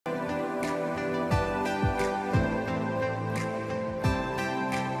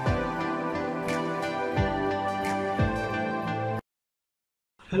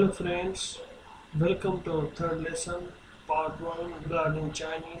Hello friends, welcome to our third lesson, part 1, learning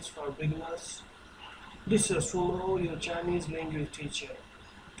Chinese for beginners. This is Soomro, your Chinese language teacher.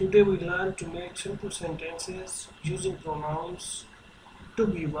 Today we learn to make simple sentences using pronouns, to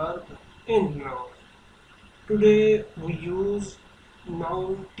be verb, and noun. Today we use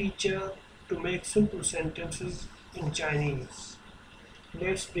noun teacher to make simple sentences in Chinese.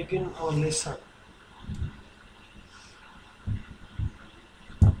 Let's begin our lesson.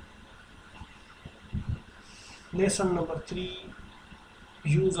 Lesson number 3,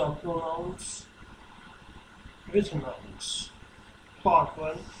 use of pronouns with nouns. Part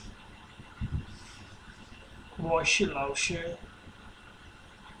 1, 我是老师，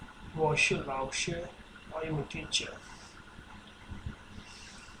我是老师 I am a teacher.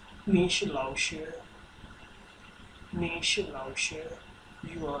 你是老师，你是老师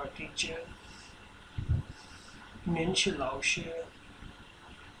You are a teacher. 您是老师，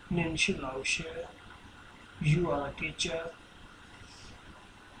您是老师 You are a teacher.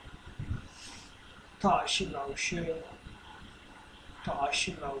 他是老师，他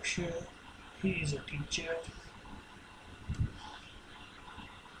是老师 He is a teacher.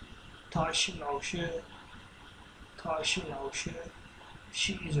 他是老师，他是老师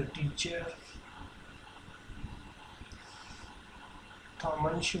She is a teacher. 他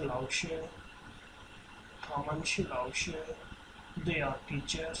们是老师，他们是老师 They are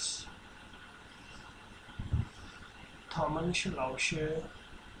teachers. 他们是老师，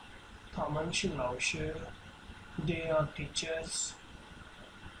他们是老师 They are teachers.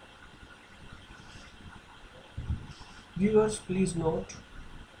 Viewers, please note,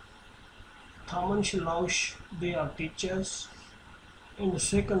 他们是老师 They are teachers. In the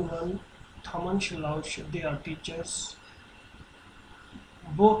second one, 他们是老师 They are teachers.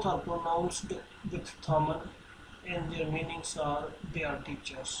 Both are pronounced with 他们 and their meanings are they are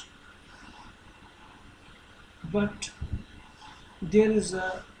teachers. But there is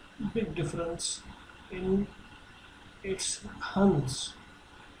a big difference in its Hans.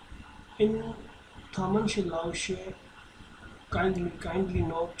 In 他们是老师 kindly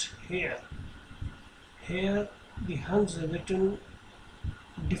note here. Here the Hans are written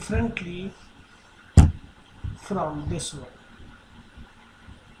differently from this one.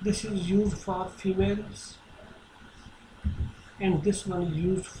 This is used for females and this one is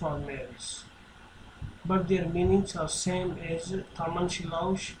used for males. But their meanings are same as 他们是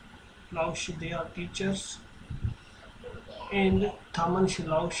老师 they are teachers and 他们是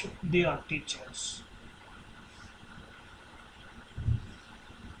老师 they are teachers.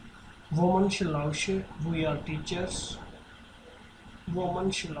 我们是老师 we are teachers. 我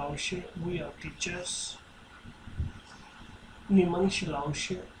们是老师 we are teachers. 你们是老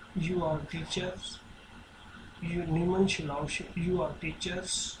师 you are teachers. 你们是老师 you are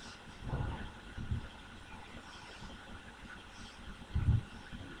teachers.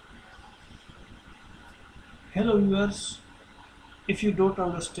 Hello viewers, if you don't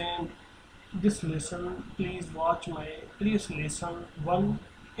understand this lesson, please watch my previous lesson 1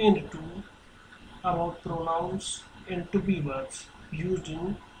 and 2 about pronouns and to be verbs used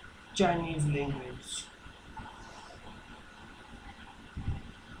in Chinese language.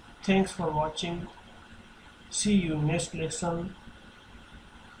 Thanks for watching. See you next lesson.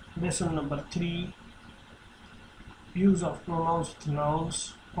 Lesson number 3, use of pronouns with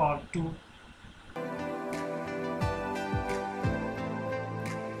nouns, part 2.